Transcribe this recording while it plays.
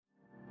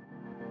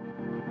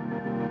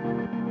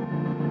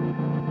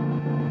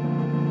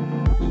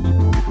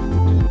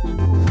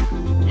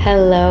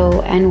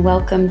Hello and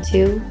welcome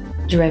to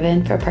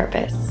Driven for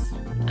Purpose.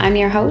 I'm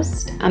your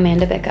host,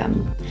 Amanda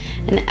Bickham,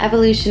 an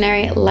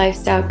evolutionary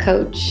lifestyle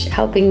coach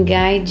helping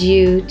guide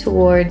you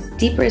towards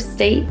deeper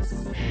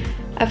states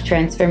of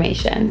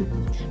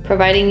transformation,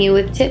 providing you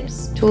with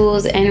tips,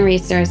 tools, and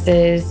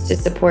resources to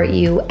support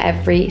you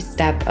every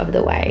step of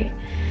the way.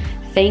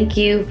 Thank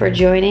you for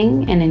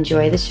joining and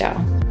enjoy the show.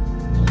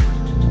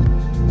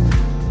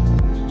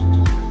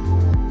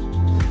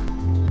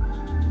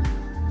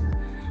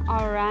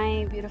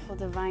 Beautiful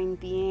divine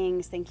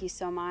beings, thank you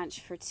so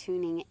much for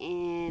tuning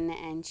in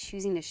and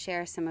choosing to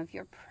share some of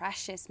your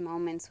precious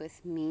moments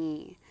with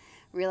me,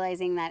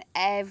 realizing that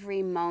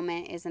every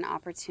moment is an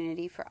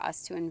opportunity for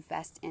us to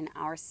invest in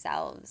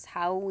ourselves.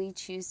 How we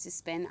choose to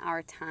spend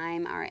our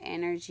time, our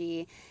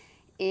energy,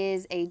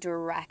 is a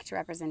direct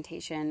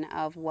representation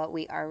of what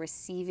we are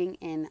receiving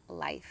in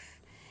life.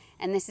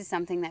 And this is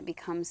something that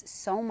becomes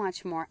so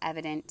much more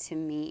evident to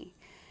me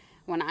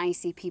when I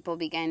see people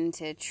begin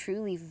to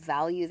truly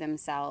value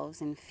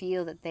themselves and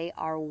feel that they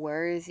are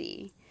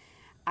worthy.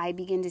 I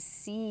begin to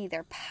see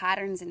their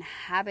patterns and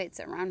habits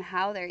around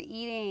how they're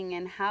eating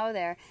and how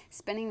they're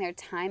spending their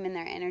time and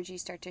their energy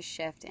start to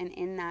shift. And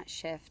in that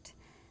shift,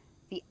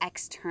 the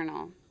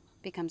external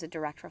becomes a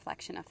direct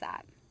reflection of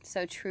that.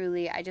 So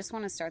truly, I just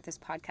want to start this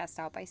podcast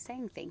out by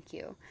saying thank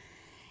you.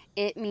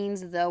 It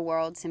means the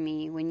world to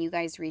me when you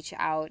guys reach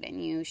out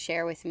and you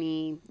share with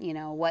me,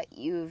 what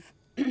you've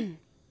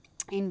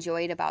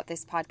enjoyed about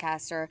this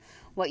podcast or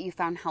what you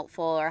found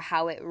helpful or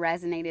how it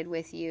resonated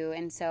with you.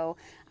 And so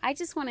I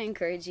just want to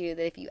encourage you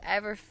that if you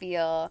ever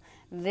feel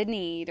the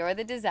need or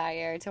the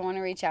desire to want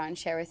to reach out and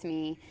share with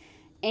me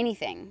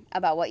anything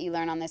about what you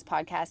learn on this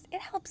podcast,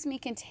 it helps me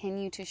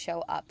continue to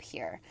show up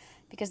here.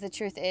 Because the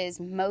truth is,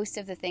 most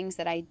of the things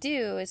that I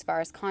do as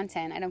far as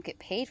content, I don't get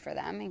paid for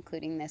them,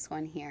 including this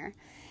one here.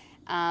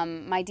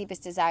 My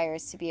deepest desire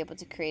is to be able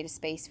to create a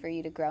space for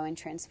you to grow and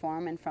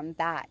transform. And from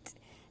that,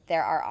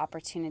 there are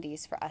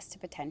opportunities for us to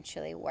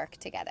potentially work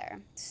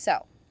together.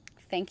 So,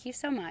 thank you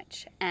so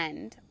much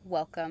and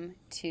welcome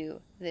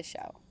to the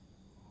show.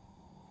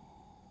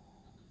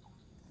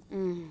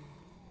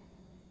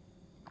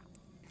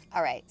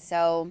 All right,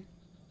 so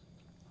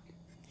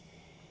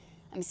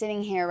I'm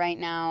sitting here right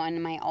now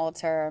on my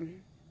altar,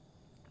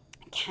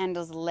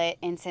 candles lit,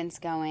 incense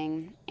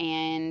going,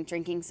 and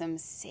drinking some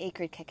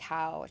sacred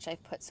cacao, which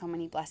I've put so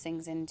many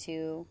blessings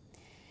into.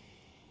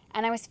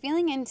 And I was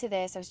feeling into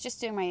this. I was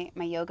just doing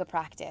my yoga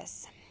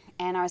practice.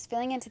 And I was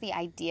feeling into the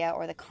idea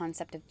or the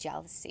concept of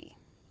jealousy.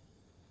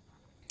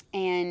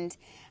 And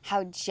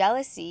how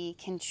jealousy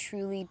can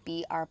truly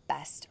be our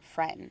best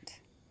friend.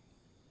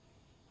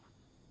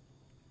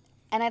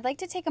 And I'd like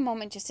to take a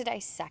moment just to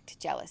dissect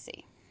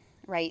jealousy,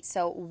 right?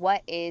 So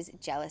what is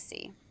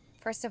jealousy?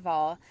 First of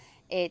all,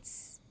 it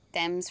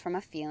stems from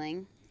a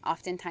feeling.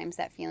 Oftentimes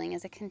that feeling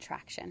is a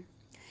contraction.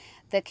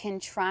 The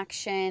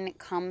contraction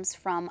comes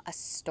from a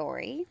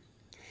story.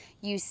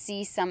 You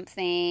see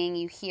something,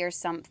 you hear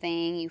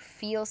something, you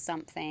feel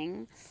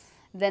something.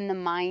 Then the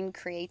mind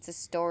creates a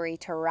story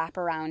to wrap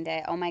around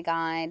it. Oh my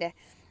God,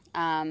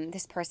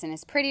 this person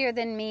is prettier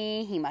than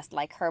me. He must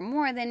like her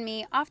more than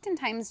me.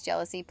 Oftentimes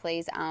jealousy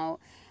plays out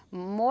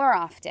more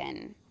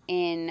often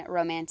in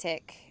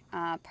romantic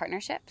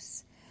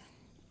partnerships.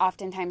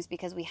 Oftentimes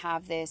because we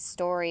have this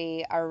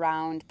story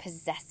around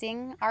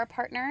possessing our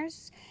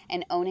partners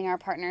and owning our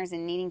partners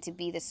and needing to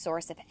be the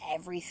source of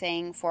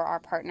everything for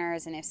our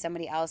partners. And if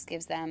somebody else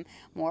gives them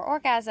more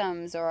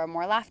orgasms or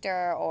more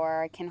laughter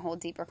or can hold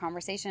deeper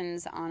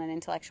conversations on an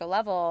intellectual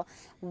level,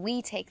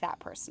 we take that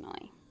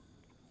personally.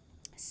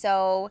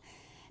 So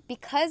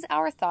because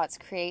our thoughts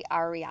create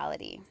our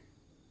reality,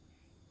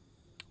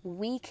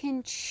 we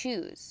can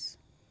choose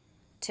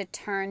to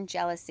turn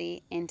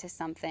jealousy into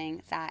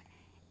something that,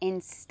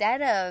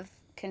 instead of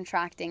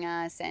contracting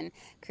us and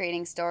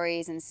creating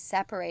stories and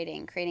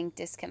separating, creating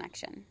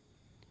disconnection,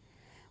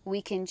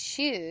 we can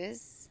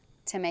choose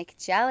to make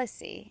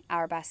jealousy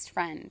our best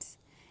friend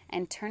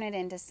and turn it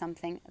into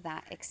something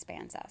that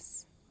expands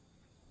us.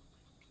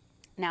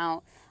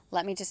 Now,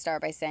 let me just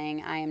start by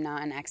saying I am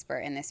not an expert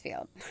in this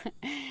field.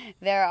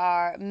 There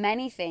are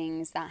many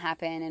things that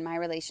happen in my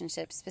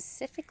relationship,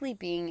 specifically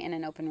being in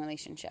an open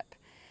relationship.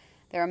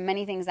 There are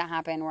many things that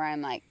happen where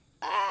I'm like,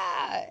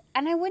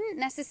 and I wouldn't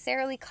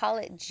necessarily call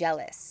it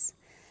jealous.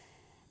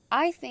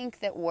 I think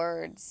that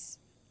words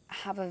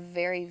have a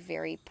very,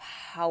 very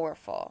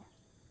powerful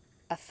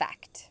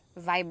effect,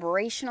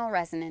 vibrational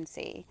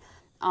resonancy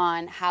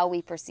on how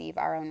we perceive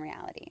our own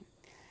reality.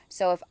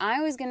 So if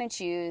I was going to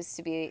choose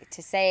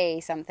to say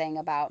something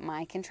about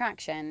my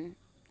contraction,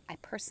 I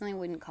personally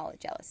wouldn't call it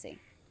jealousy.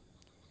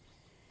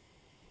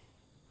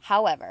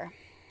 However,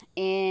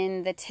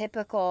 in the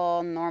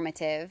typical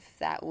normative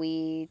that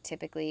we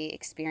typically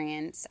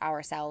experience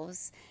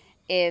ourselves,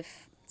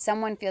 if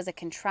someone feels a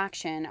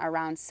contraction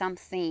around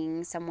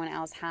something someone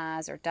else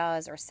has or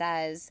does or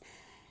says,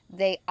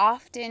 they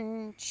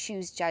often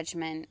choose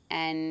judgment,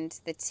 and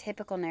the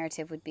typical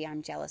narrative would be,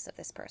 I'm jealous of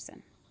this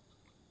person.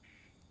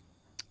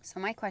 So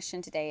my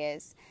question today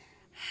is,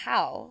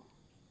 how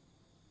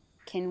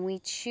can we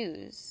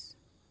choose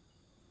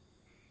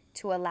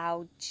to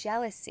allow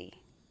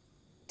jealousy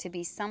to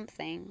be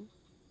something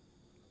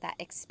that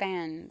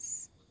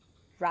expands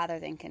rather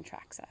than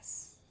contracts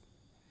us?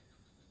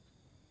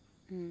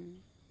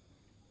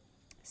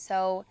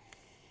 So,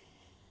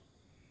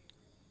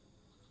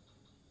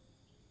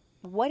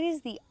 what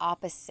is the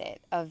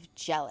opposite of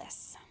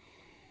jealous?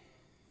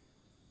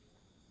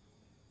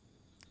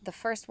 The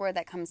first word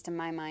that comes to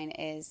my mind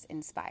is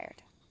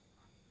inspired.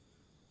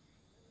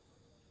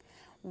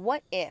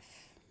 What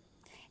if,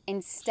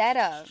 instead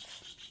of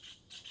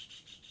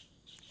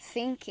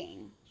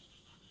thinking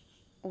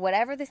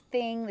whatever the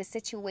thing, the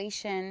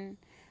situation,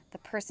 the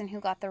person who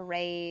got the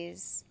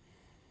raise,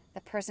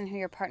 the person who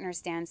your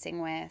partner's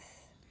dancing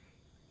with,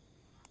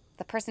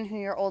 the person who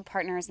your old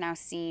partner is now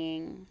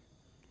seeing,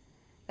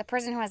 the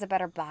person who has a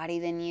better body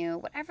than you,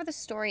 whatever the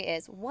story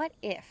is, what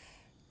if,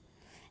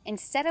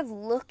 instead of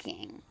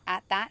looking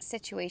at that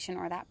situation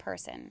or that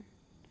person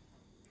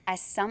as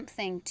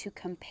something to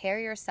compare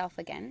yourself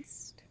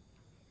against,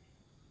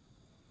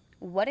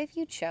 what if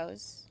you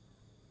chose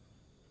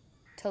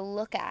to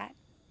look at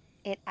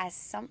it as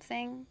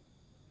something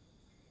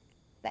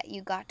that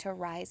you got to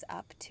rise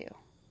up to,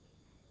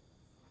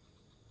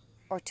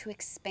 or to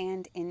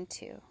expand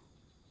into,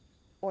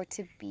 or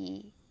to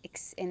be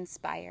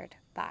inspired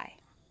by?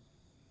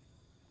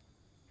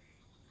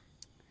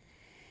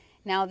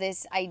 Now,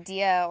 this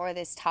idea or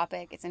this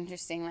topic, it's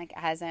interesting, like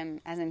as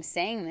I'm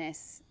saying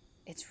this,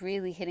 it's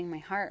really hitting my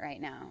heart right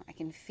now. I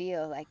can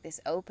feel like this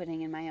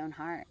opening in my own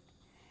heart.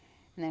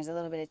 And there's a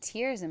little bit of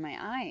tears in my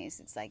eyes.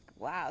 It's like,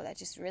 wow, that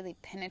just really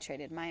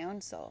penetrated my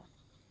own soul.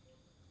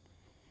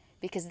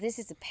 Because this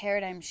is a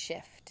paradigm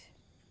shift,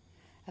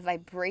 a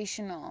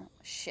vibrational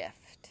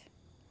shift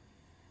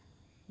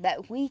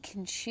that we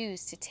can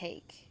choose to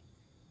take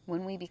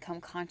when we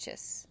become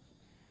conscious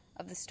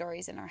of the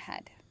stories in our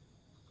head.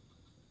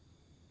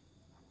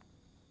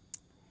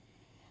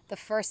 The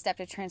first step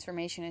to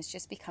transformation is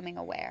just becoming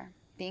aware,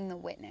 being the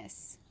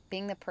witness,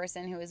 being the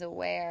person who is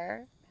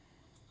aware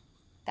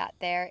that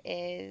there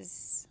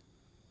is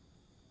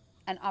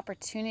an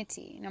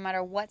opportunity, no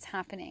matter what's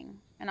happening,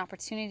 an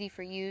opportunity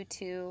for you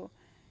to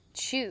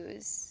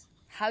choose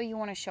how you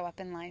want to show up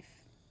in life,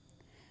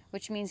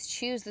 which means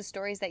choose the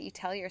stories that you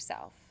tell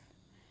yourself.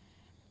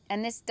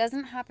 And this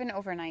doesn't happen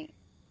overnight.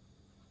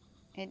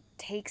 It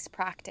takes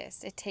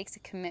practice. It takes a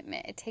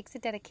commitment. It takes a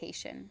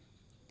dedication.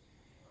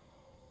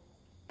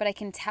 But I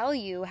can tell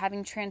you,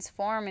 having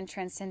transformed and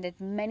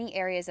transcended many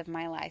areas of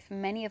my life,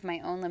 many of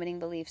my own limiting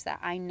beliefs, that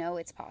I know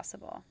it's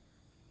possible.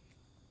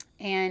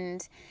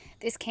 And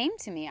this came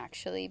to me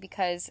actually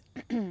because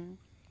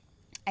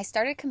I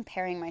started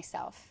comparing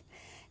myself.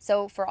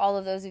 So for all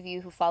of those of you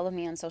who follow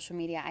me on social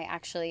media, I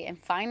actually am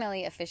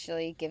finally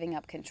officially giving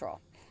up control.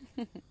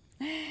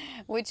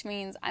 Which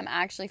means I'm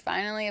actually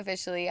finally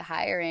officially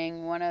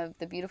hiring one of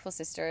the beautiful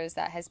sisters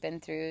that has been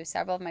through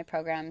several of my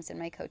programs and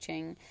my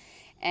coaching.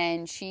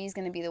 And she's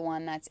going to be the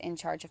one that's in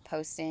charge of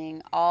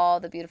posting all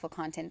the beautiful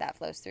content that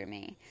flows through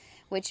me.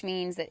 Which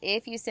means that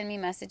if you send me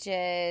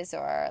messages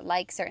or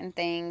like certain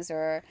things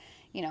or,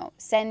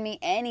 send me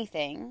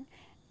anything,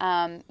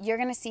 you're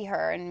going to see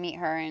her and meet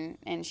her,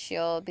 and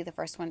she'll be the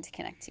first one to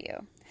connect to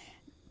you.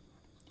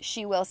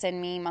 She will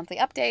send me monthly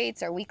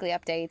updates or weekly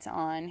updates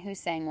on who's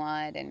saying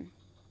what and,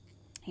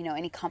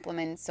 any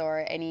compliments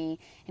and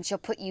she'll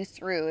put you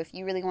through, if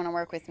you really want to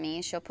work with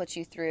me, she'll put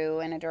you through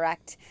in a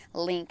direct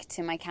link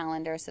to my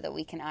calendar so that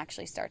we can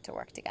actually start to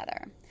work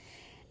together.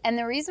 And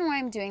the reason why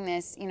I'm doing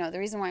this, the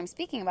reason why I'm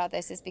speaking about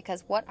this is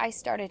because what I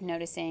started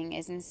noticing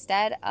is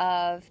instead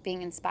of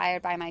being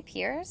inspired by my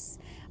peers,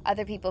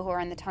 other people who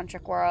are in the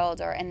tantric world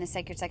or in the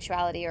sacred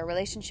sexuality or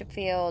relationship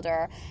field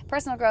or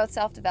personal growth,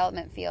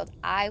 self-development field,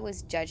 I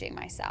was judging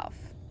myself,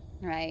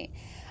 right?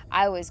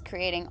 I was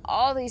creating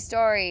all these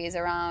stories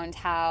around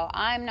how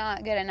I'm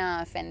not good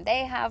enough and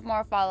they have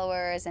more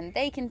followers and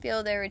they can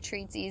feel their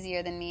retreats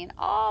easier than me, and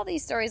all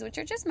these stories which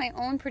are just my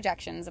own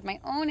projections of my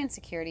own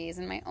insecurities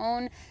and my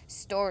own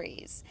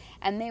stories,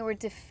 and they were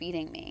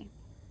defeating me.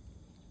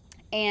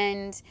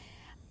 And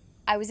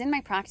I was in my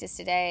practice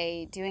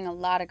today doing a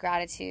lot of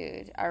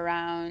gratitude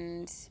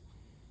around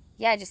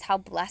just how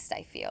blessed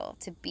I feel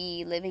to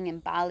be living in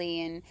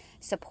Bali and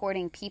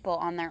supporting people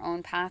on their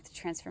own path to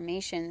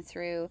transformation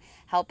through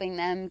helping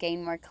them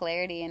gain more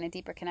clarity and a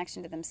deeper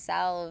connection to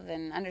themselves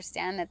and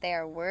understand that they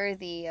are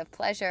worthy of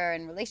pleasure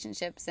and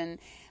relationships and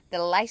the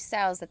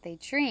lifestyles that they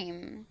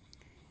dream.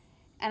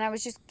 And I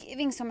was just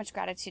giving so much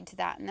gratitude to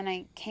that. And then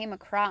I came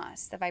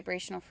across the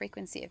vibrational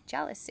frequency of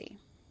jealousy.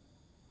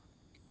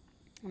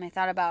 And I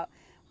thought about,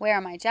 where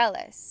am I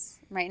jealous?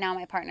 Right now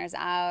my partner's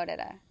out at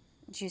a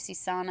juicy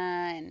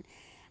sauna, and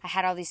I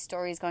had all these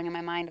stories going in my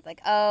mind of like,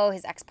 oh,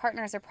 his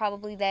ex-partners are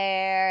probably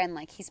there, and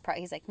like he's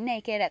like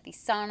naked at the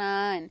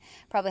sauna and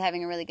probably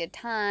having a really good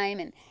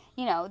time, and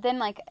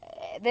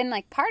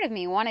then part of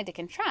me wanted to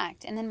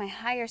contract, and then my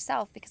higher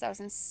self, because I was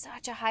in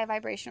such a high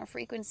vibrational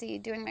frequency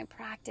doing my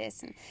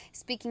practice and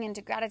speaking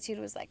into gratitude,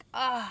 was like,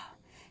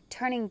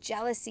 turning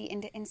jealousy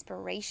into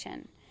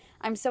inspiration.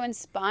 I'm so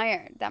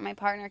inspired that my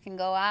partner can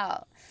go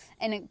out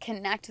and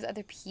connect with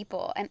other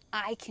people, and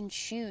I can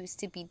choose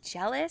to be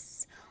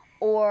jealous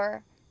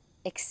or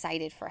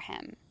excited for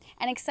him.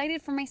 And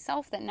excited for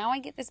myself that now I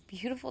get this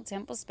beautiful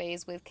temple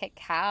space with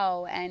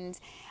cacao, and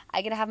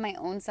I get to have my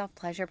own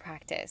self-pleasure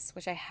practice,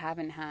 which I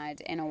haven't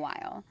had in a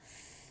while.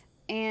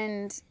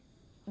 And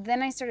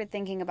then I started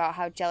thinking about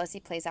how jealousy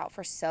plays out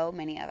for so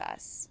many of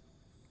us.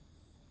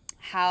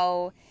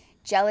 How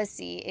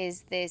jealousy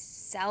is this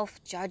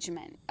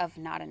self-judgment of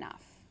not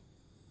enough.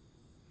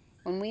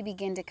 When we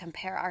begin to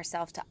compare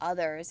ourselves to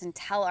others and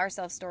tell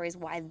ourselves stories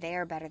why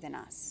they're better than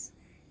us.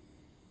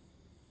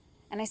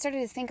 And I started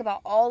to think about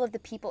all of the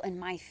people in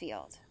my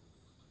field.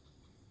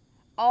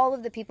 All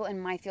of the people in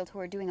my field who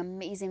are doing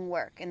amazing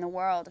work in the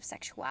world of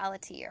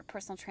sexuality or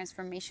personal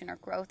transformation or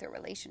growth or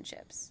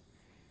relationships.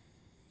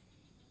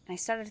 And I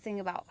started to think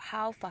about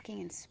how fucking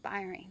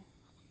inspiring.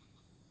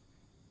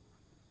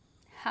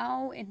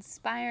 How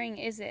inspiring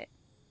is it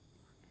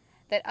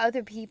that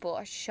other people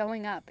are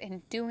showing up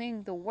and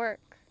doing the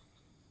work?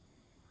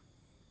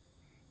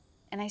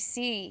 And I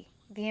see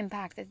the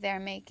impact that they're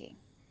making.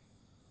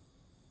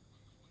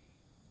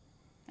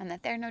 And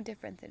that they're no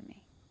different than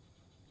me.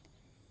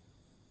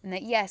 And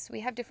that yes, we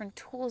have different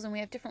tools and we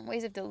have different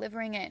ways of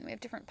delivering it and we have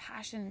different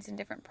passions and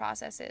different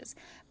processes.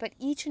 But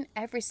each and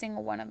every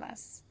single one of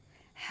us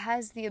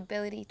has the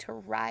ability to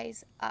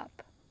rise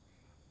up.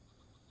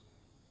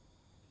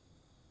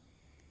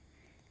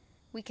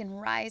 We can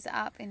rise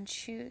up and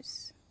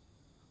choose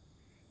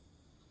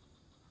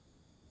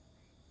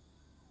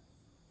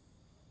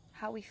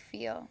how we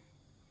feel,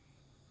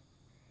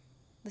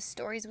 the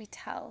stories we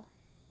tell,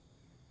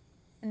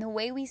 and the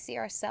way we see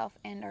ourselves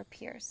and our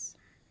peers.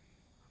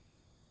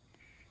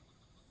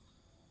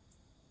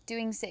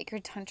 Doing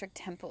sacred tantric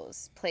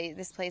temples,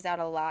 this plays out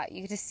a lot.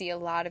 You get to see a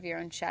lot of your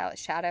own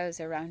shadows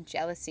around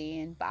jealousy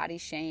and body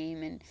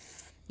shame,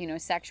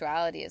 and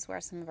sexuality is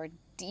where some of our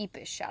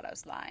deepest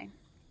shadows lie.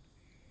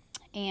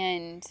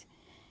 And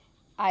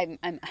I'm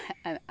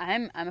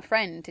a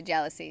friend to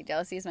jealousy.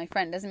 Jealousy is my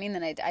friend. Doesn't mean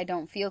that I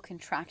don't feel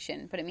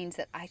contraction, but it means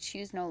that I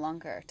choose no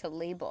longer to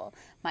label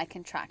my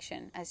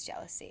contraction as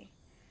jealousy.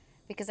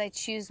 Because I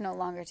choose no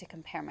longer to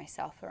compare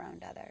myself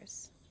around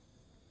others.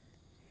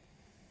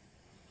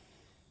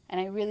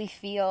 And I really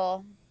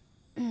feel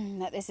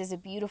that this is a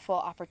beautiful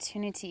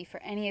opportunity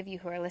for any of you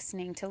who are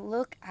listening to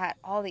look at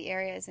all the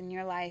areas in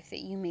your life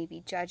that you may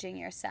be judging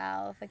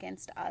yourself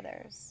against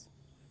others.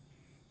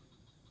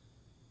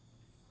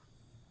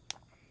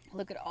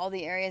 Look at all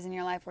the areas in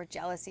your life where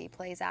jealousy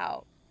plays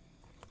out.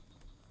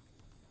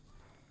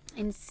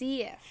 And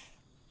see if,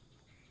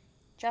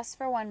 just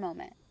for one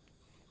moment,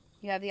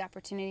 you have the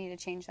opportunity to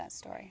change that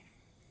story.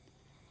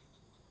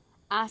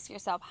 Ask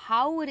yourself,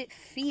 how would it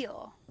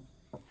feel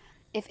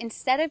if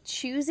instead of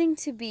choosing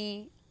to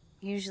be,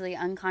 usually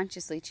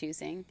unconsciously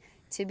choosing,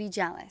 to be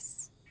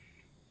jealous,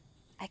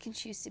 I can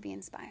choose to be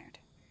inspired?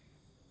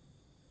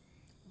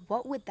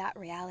 What would that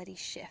reality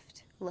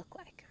shift look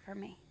like for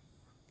me?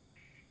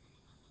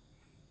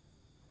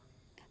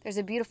 There's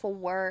a beautiful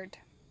word.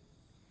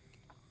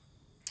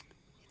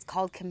 It's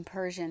called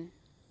compersion.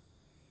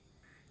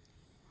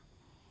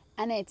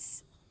 And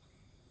it's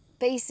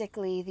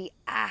basically the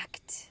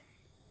act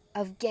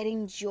of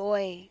getting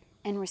joy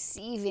and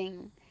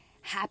receiving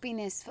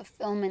happiness,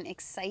 fulfillment,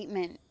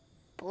 excitement,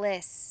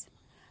 bliss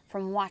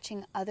from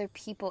watching other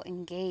people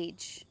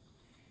engage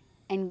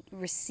and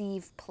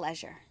receive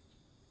pleasure.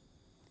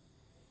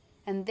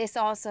 And this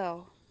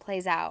also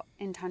plays out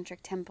in tantric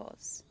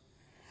temples.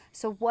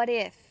 So what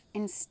if,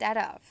 instead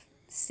of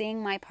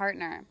seeing my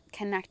partner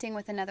connecting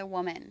with another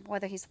woman,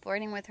 whether he's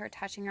flirting with her,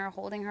 touching her,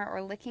 holding her,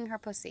 or licking her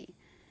pussy,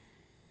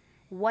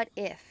 what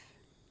if,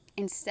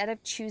 instead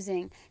of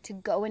choosing to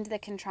go into the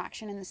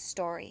contraction in the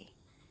story,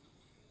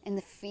 in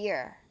the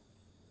fear,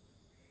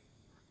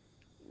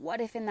 what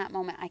if in that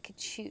moment I could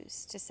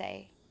choose to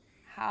say,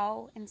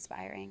 how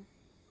inspiring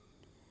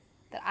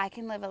that I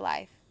can live a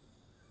life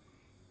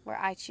where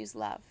I choose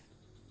love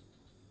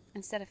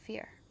instead of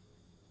fear,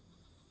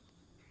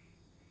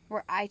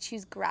 where I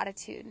choose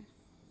gratitude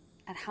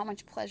at how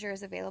much pleasure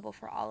is available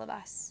for all of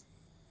us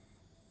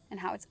and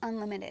how it's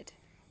unlimited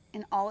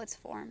in all its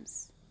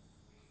forms.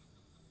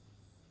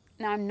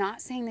 Now, I'm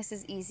not saying this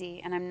is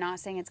easy, and I'm not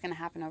saying it's going to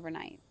happen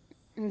overnight.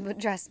 But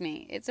trust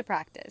me, it's a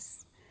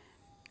practice.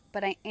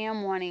 But I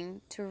am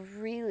wanting to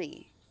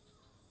really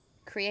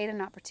create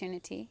an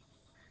opportunity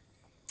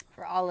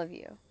for all of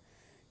you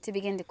to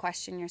begin to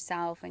question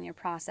yourself and your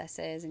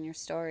processes and your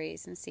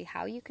stories and see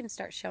how you can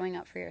start showing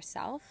up for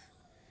yourself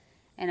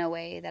in a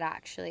way that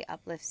actually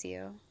uplifts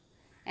you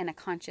in a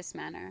conscious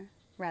manner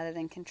rather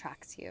than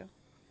contracts you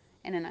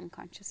in an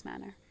unconscious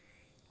manner.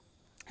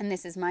 And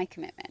this is my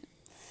commitment.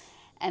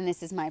 And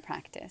this is my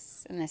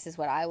practice, and this is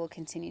what I will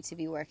continue to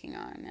be working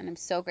on. And I'm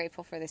so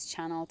grateful for this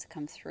channel to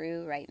come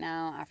through right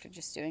now after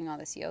just doing all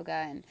this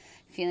yoga and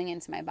feeling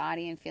into my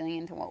body and feeling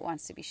into what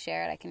wants to be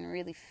shared. I can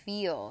really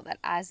feel that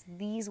as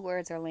these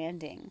words are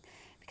landing,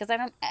 because I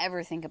don't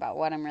ever think about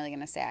what I'm really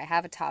going to say. I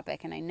have a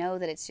topic, and I know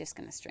that it's just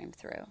going to stream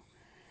through.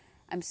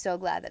 I'm so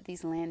glad that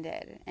these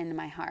landed in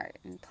my heart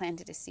and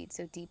planted a seed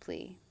so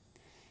deeply.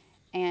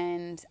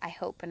 And I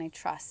hope and I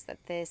trust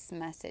that this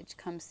message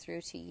comes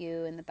through to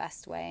you in the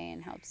best way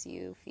and helps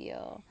you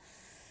feel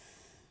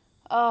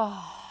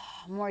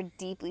more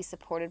deeply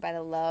supported by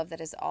the love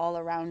that is all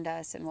around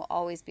us and will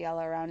always be all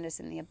around us,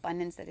 and the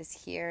abundance that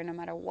is here no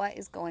matter what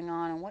is going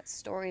on and what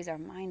stories our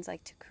minds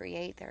like to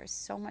create. There is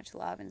so much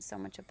love and so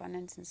much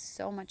abundance and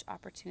so much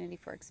opportunity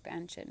for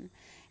expansion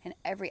in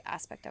every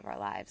aspect of our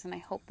lives. And I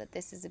hope that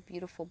this is a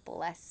beautiful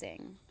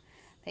blessing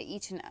that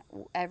each and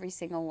every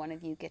single one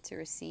of you get to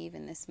receive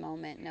in this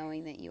moment,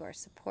 knowing that you are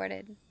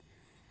supported,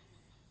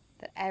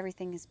 that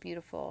everything is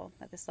beautiful,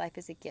 that this life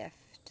is a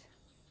gift.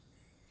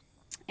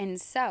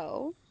 And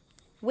so,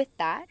 with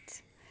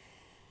that,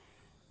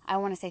 I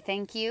want to say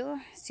thank you.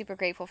 Super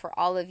grateful for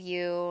all of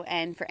you,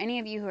 and for any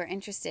of you who are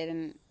interested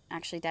in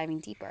actually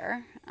diving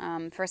deeper.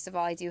 First of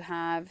all, I do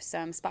have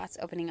some spots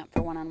opening up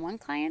for one-on-one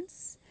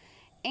clients.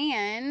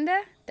 And,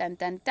 dun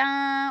dun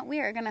dun,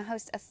 we are going to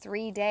host a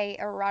 3-day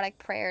erotic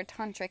prayer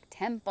tantric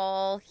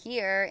temple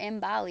here in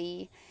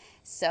Bali.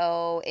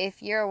 So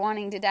if you're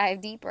wanting to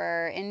dive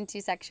deeper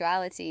into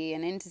sexuality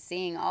and into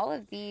seeing all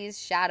of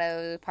these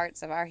shadow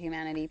parts of our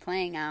humanity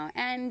playing out,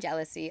 and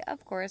jealousy,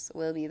 of course,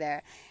 will be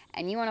there,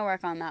 and you want to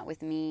work on that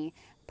with me,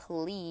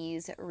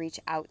 please reach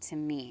out to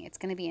me. It's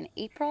going to be in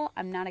April.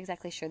 I'm not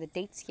exactly sure the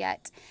dates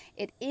yet.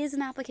 It is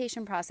an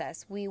application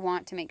process. We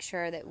want to make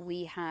sure that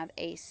we have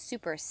a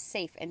super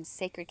safe and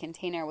sacred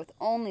container with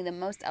only the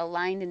most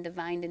aligned and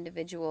divine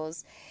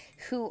individuals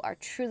who are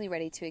truly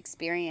ready to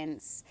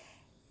experience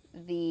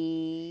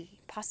the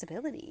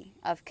possibility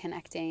of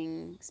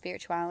connecting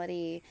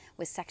spirituality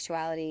with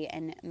sexuality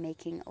and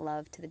making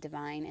love to the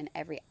divine in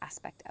every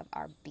aspect of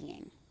our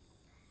being.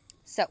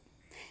 So,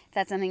 if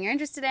that's something you're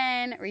interested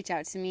in, reach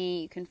out to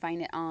me. You can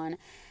find it on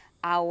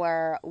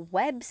our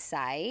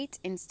website,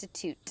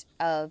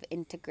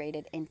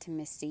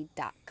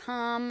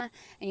 instituteofintegratedintimacy.com.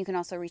 And you can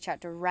also reach out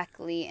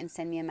directly and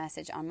send me a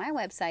message on my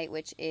website,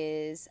 which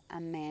is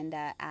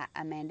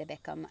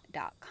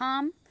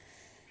amanda@amandabickham.com.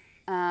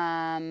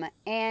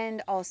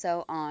 And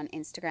also on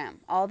Instagram.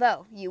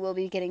 Although you will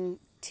be getting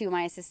to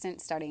my assistant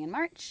starting in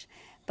March,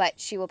 but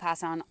she will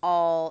pass on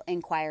all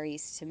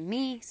inquiries to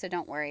me. So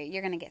don't worry,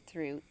 you're going to get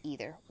through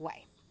either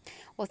way.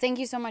 Well, thank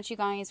you so much, you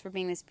guys, for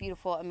being this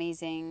beautiful,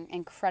 amazing,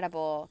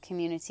 incredible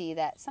community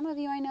that some of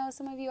you I know,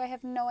 some of you I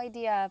have no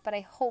idea, but I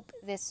hope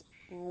this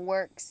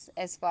works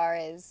as far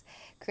as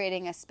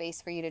creating a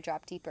space for you to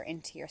drop deeper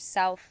into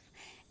yourself.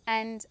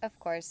 And, of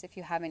course, if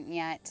you haven't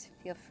yet,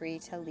 feel free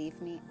to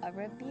leave me a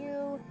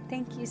review.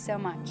 Thank you so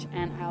much,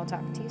 and I'll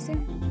talk to you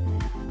soon.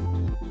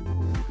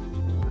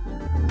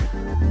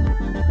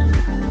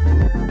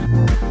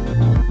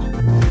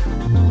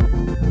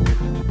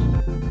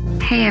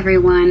 Hey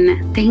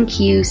everyone, thank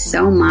you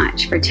so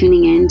much for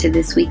tuning in to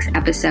this week's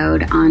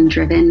episode on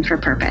Driven for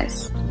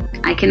Purpose.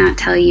 I cannot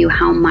tell you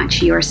how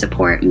much your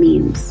support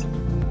means.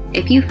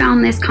 If you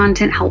found this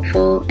content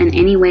helpful in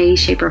any way,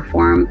 shape, or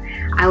form,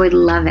 I would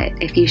love it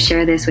if you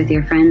share this with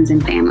your friends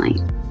and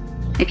family.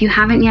 If you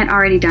haven't yet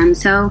already done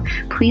so,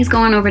 please go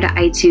on over to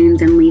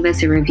iTunes and leave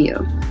us a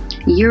review.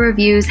 Your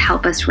reviews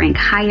help us rank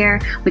higher,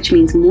 which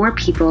means more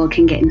people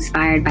can get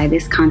inspired by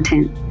this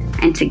content,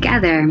 and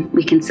together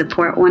we can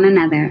support one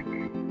another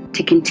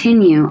to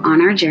continue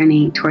on our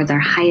journey towards our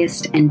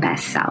highest and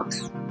best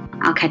selves.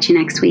 I'll catch you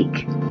next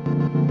week.